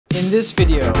this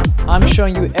video, I'm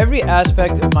showing you every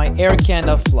aspect of my Air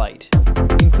Canada flight,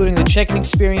 including the check-in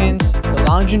experience, the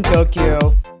lounge in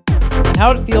Tokyo, and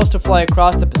how it feels to fly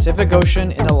across the Pacific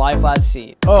Ocean in a lie-flat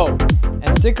seat. Oh,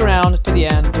 and stick around to the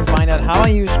end to find out how I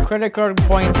use credit card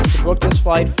points to book this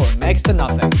flight for next to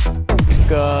nothing.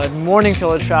 Good morning,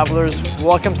 fellow travelers.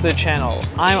 Welcome to the channel.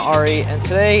 I'm Ari, and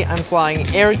today I'm flying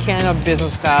Air Canada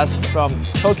business class from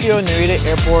Tokyo Narita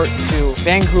Airport to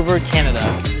Vancouver,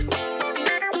 Canada.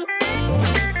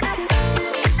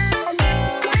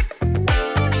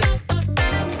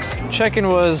 Check-in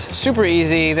was super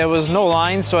easy. There was no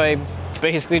line, so I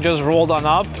basically just rolled on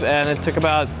up, and it took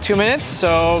about 2 minutes,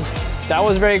 so that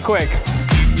was very quick.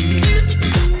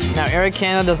 Now, Air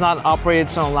Canada does not operate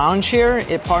its own lounge here.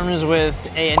 It partners with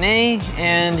ANA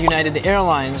and United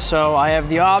Airlines, so I have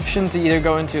the option to either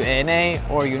go into ANA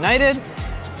or United.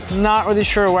 Not really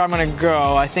sure where I'm gonna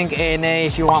go. I think ANA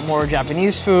if you want more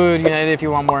Japanese food, United if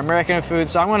you want more American food,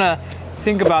 so I'm gonna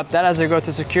think about that as I go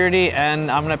through security, and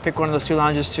I'm gonna pick one of those two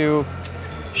lounges to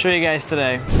show you guys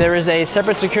today. There is a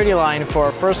separate security line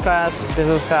for first class,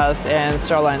 business class, and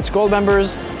Star Alliance Gold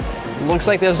members. Looks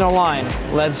like there's no line.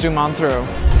 Let's zoom on through.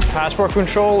 Passport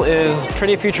control is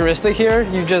pretty futuristic here.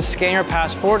 You just scan your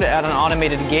passport at an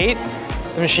automated gate.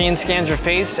 The machine scans your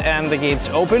face and the gate's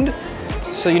opened.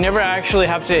 So you never actually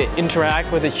have to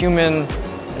interact with a human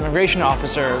immigration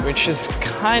officer, which is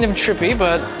kind of trippy,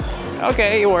 but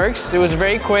okay, it works. It was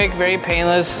very quick, very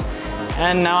painless,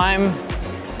 and now I'm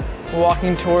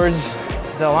walking towards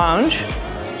the lounge.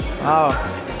 Wow,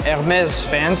 Hermes,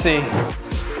 fancy.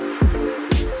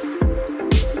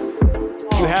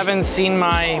 If you haven't seen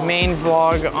my main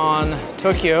vlog on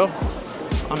Tokyo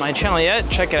on my channel yet,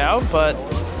 check it out, but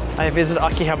I visited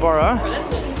Akihabara,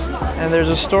 and there's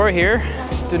a store here,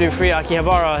 duty-free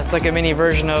Akihabara. It's like a mini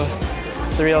version of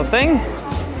the real thing.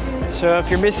 So if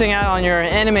you're missing out on your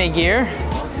anime gear,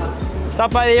 stop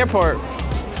by the airport.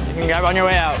 You can grab it on your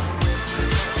way out.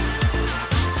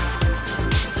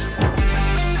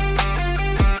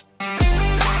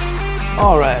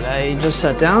 All right, I just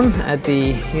sat down at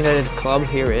the United Club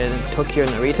here in Tokyo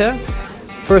Narita.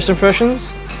 First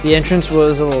impressions, the entrance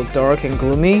was a little dark and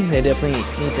gloomy. They definitely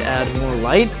need to add more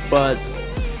light, but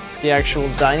the actual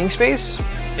dining space,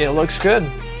 it looks good.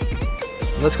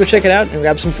 Let's go check it out and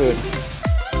grab some food.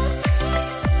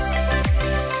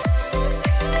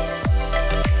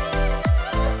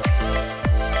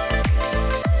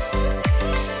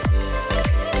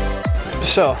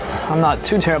 So, I'm not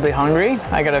too terribly hungry.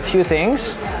 I got a few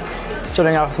things.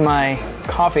 Starting off with my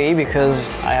coffee, because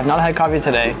I have not had coffee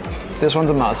today. This one's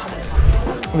a must.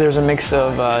 There's a mix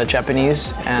of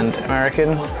Japanese and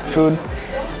American food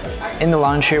in the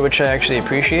lounge here, which I actually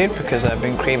appreciate because I've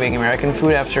been craving American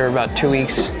food after about 2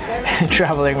 weeks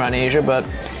traveling around Asia, but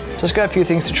just got a few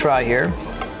things to try here.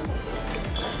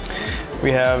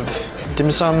 We have dim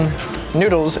sum,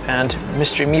 noodles, and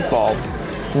mystery meatball.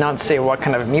 Not to say what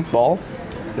kind of meatball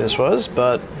this was,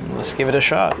 but let's give it a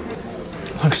shot.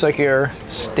 Looks like your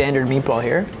standard meatball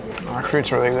here. Actually,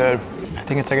 it's really good. I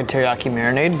think it's like a teriyaki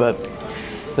marinade, but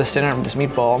the center of this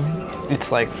meatball,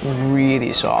 it's like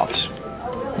really soft.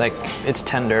 Like, it's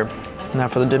tender. Now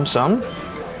for the dim sum.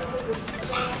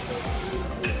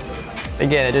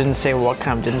 Again, it didn't say what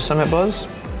kind of dim sum it was.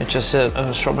 It just said an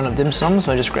assortment of dim sum,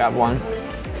 so I just grabbed one.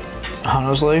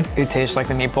 Honestly, it tastes like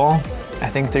the meatball. I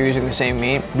think they're using the same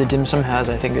meat. The dim sum has,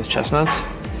 I think, it's chestnuts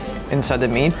inside the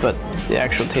meat, but the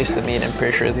actual taste of the meat, I'm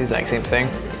pretty sure is the exact same thing.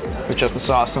 It's just the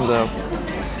sauce and the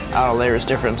outer layer is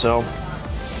different, so.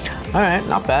 All right,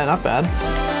 not bad, not bad.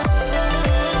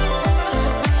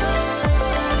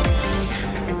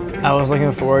 I was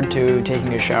looking forward to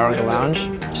taking a shower in the lounge,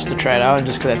 just to try it out,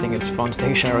 just because I think it's fun to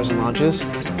take showers in lounges.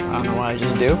 I don't know why I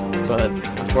just do, but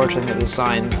unfortunately there's a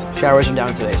sign, showers are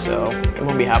down today, so it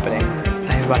won't be happening.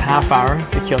 I have about a half hour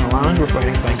to kill in the lounge before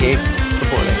heading to my gate for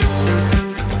boarding.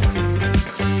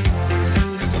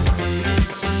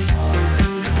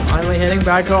 Finally heading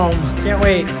back home. Can't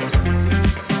wait.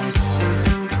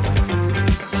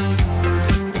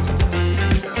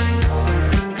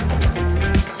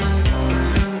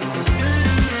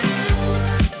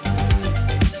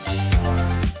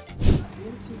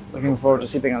 Looking forward to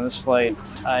sleeping on this flight.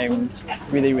 I'm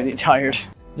really, really tired.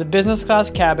 The business class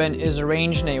cabin is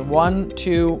arranged in a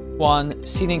 1-2-1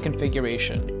 seating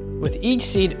configuration, with each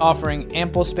seat offering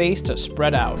ample space to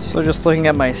spread out. So just looking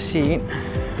at my seat,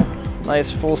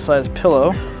 nice full-size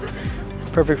pillow,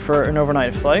 perfect for an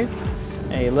overnight flight.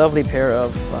 A lovely pair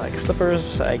of black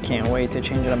slippers. I can't wait to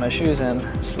change out my shoes and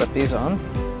slip these on.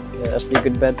 Yeah, that's the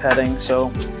good bed padding. So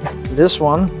this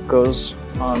one goes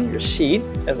on your seat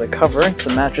as a cover. It's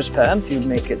a mattress pad to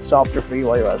make it softer for you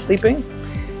while you're out sleeping.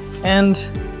 and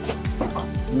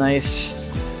nice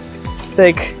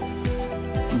thick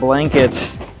blanket.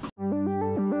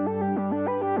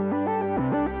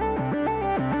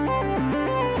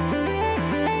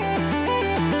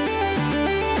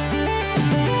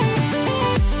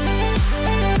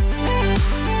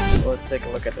 So let's take a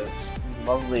look at this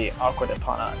lovely Aqua de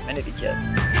Pana amenity kit.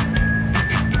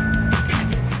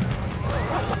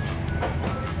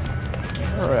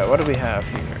 Alright, what do we have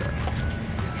here?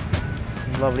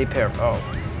 Lovely pair of, oh,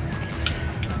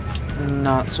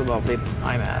 not so lovely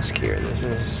eye mask here. This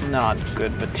is not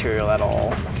good material at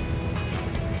all.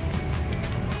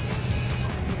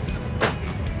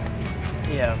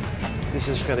 Yeah, this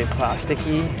is really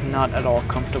plasticky, not at all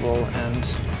comfortable,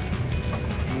 and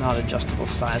not adjustable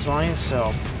size-wise,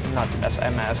 so not the best eye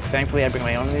mask. Thankfully, I bring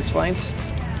my own in these flights.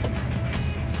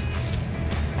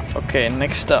 Okay,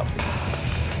 next up,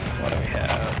 what do we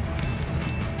have?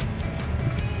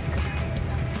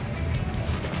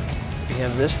 We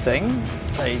have this thing,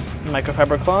 a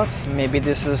microfiber cloth. Maybe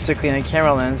this is to clean a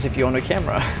camera lens if you own a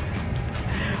camera.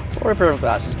 Or a pair of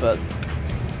glasses, but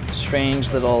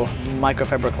strange little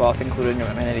microfiber cloth included in your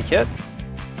amenity kit.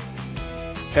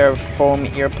 Pair of foam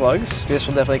earplugs. This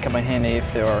will definitely come in handy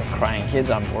if there are crying kids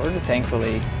on board.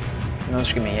 Thankfully, no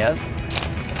screaming yet.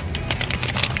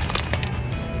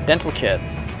 Dental kit.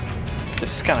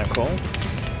 This is kind of cool.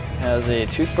 Has a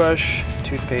toothbrush,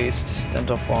 toothpaste,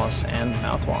 dental floss, and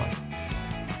mouthwash.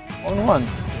 All in one.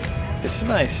 This is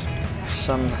nice.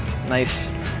 Some nice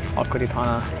Aqua di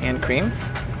Pana hand cream.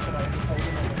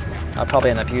 I'll probably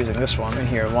end up using this one in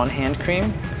here. One hand cream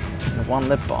and one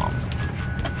lip balm.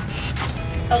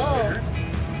 Oh.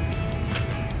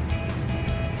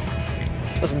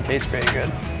 This doesn't taste very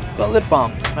good. But lip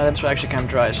balm. My lips are actually kind of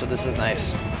dry, so this is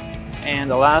nice.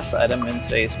 And the last item in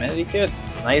today's amenity kit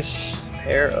is a nice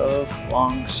pair of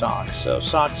long socks. So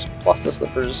socks plus the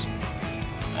slippers.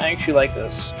 I actually like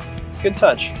this. It's a good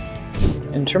touch.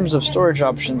 In terms of storage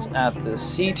options at the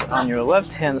seat, on your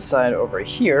left-hand side over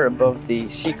here above the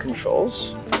seat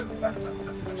controls.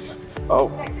 Oh,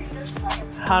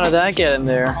 how did that get in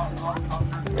there?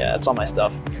 Yeah, that's all my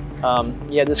stuff.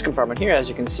 Yeah, this compartment here, as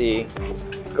you can see,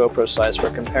 GoPro size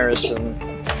for comparison,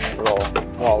 little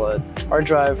wallet, hard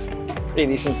drive, pretty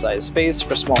decent sized space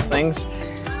for small things.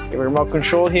 You have a remote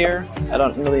control here. I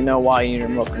don't really know why you need a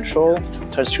remote control,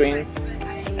 touchscreen,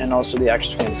 and also the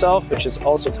actual screen itself, which is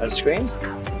also touchscreen.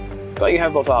 But you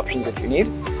have both options if you need.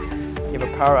 You have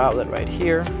a power outlet right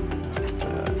here,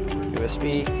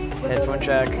 USB, headphone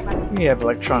jack. You have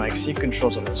electronic seat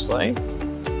controls on this flight.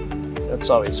 That's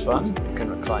always fun. You can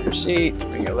recline your seat,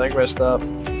 bring your leg rest up.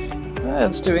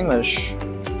 Let's do English.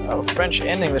 Oh, French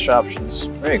and English options.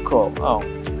 Very cool. Oh,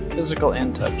 physical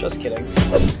and touch. Just kidding.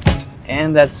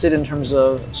 And that's it in terms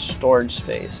of storage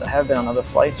space. I have been on other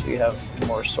flights where you have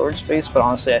more storage space, but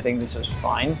honestly, I think this is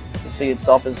fine. The seat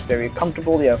itself is very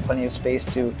comfortable. You have plenty of space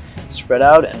to spread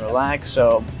out and relax.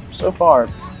 So far,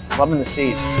 loving the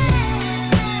seat.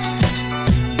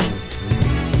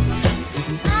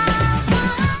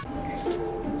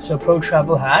 So pro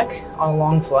travel hack on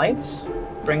long flights,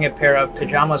 bring a pair of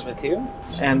pajamas with you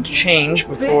and change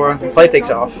before the flight takes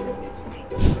off.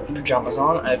 Pajamas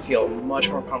on, I feel much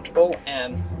more comfortable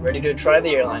and ready to try the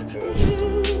airline food.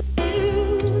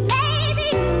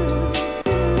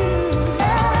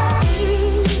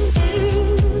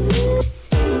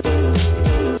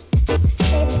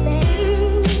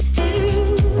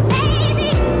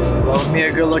 Love me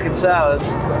a good looking salad.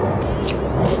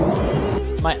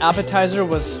 My appetizer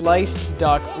was sliced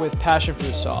duck with passion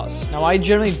fruit sauce. Now I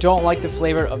generally don't like the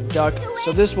flavor of duck,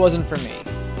 so this wasn't for me.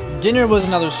 Dinner was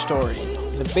another story.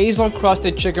 The basil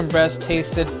crusted chicken breast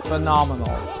tasted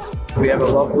phenomenal. We have a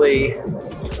lovely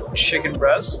chicken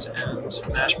breast and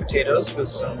mashed potatoes with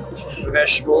some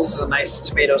vegetables and a nice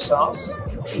tomato sauce.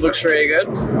 It looks very good.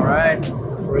 All right,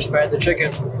 first bite of the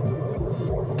chicken.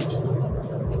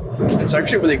 It's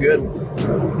actually really good.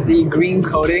 The green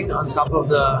coating on top of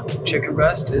the chicken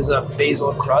breast is a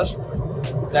basil crust.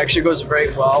 It actually goes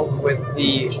very well with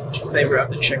the flavor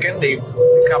of the chicken. They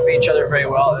accompany each other very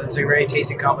well. It's a very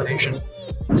tasty combination.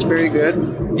 It's very good.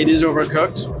 It is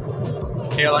overcooked.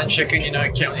 Airline chicken, you know,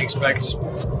 you can't really expect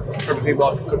perfectly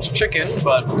well cooked chicken,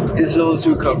 but it's a little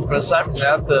too cooked. But aside from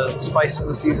that, the spices,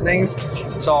 the seasonings,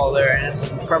 it's all there, and it's a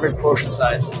perfect portion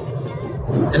size.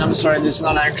 And I'm sorry, this is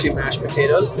not actually mashed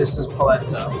potatoes. This is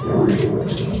polenta.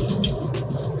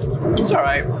 It's all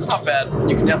right. It's not bad.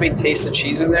 You can definitely taste the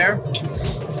cheese in there.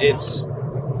 It's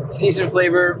decent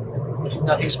flavor,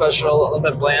 nothing special, a little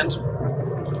bit bland.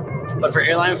 But for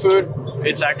airline food,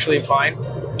 it's actually fine.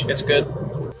 It's good.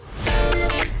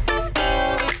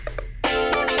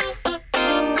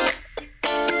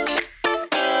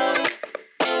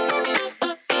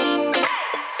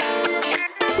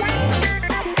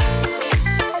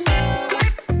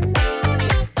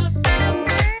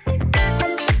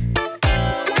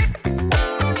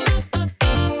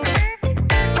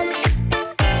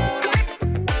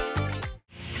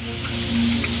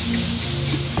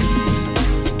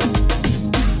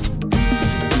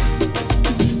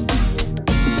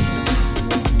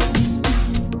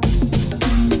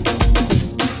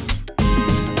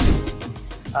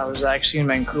 I was actually in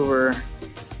Vancouver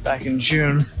back in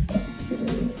June.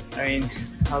 I mean,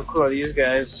 how cool are these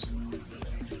guys?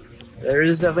 There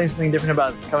is definitely something different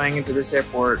about coming into this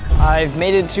airport. I've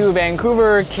made it to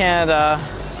Vancouver, Canada.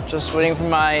 Just waiting for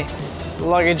my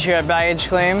luggage here at baggage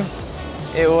claim.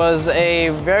 It was a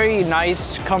very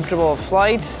nice, comfortable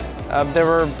flight. There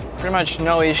were pretty much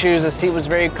no issues. The seat was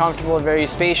very comfortable, very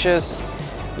spacious.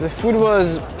 The food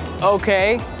was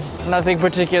okay, nothing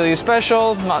particularly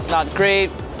special, not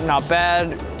great, not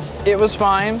bad. It was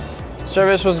fine.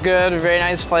 Service was good, very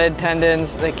nice flight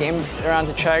attendants. They came around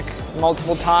to check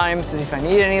multiple times to see if I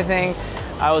needed anything.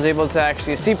 I was able to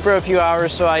actually sleep for a few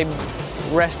hours, so I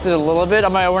rested a little bit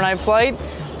on my overnight flight.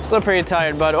 Still pretty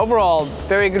tired, but overall,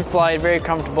 very good flight, very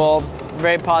comfortable,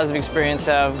 very positive experience,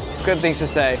 have good things to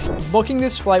say. Booking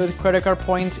this flight with credit card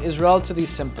points is relatively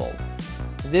simple.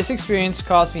 This experience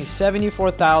cost me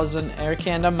 74,000 Air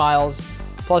Canada miles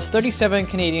plus 37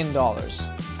 Canadian dollars.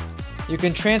 You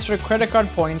can transfer credit card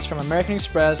points from American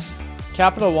Express,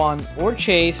 Capital One, or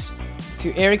Chase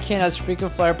to Air Canada's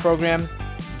frequent flyer program,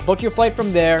 book your flight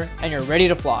from there, and you're ready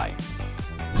to fly.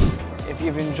 If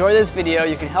you've enjoyed this video,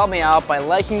 you can help me out by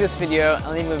liking this video and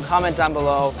leaving a comment down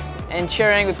below and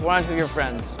sharing with one or two of your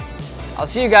friends. I'll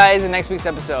see you guys in next week's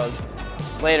episode.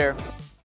 Later.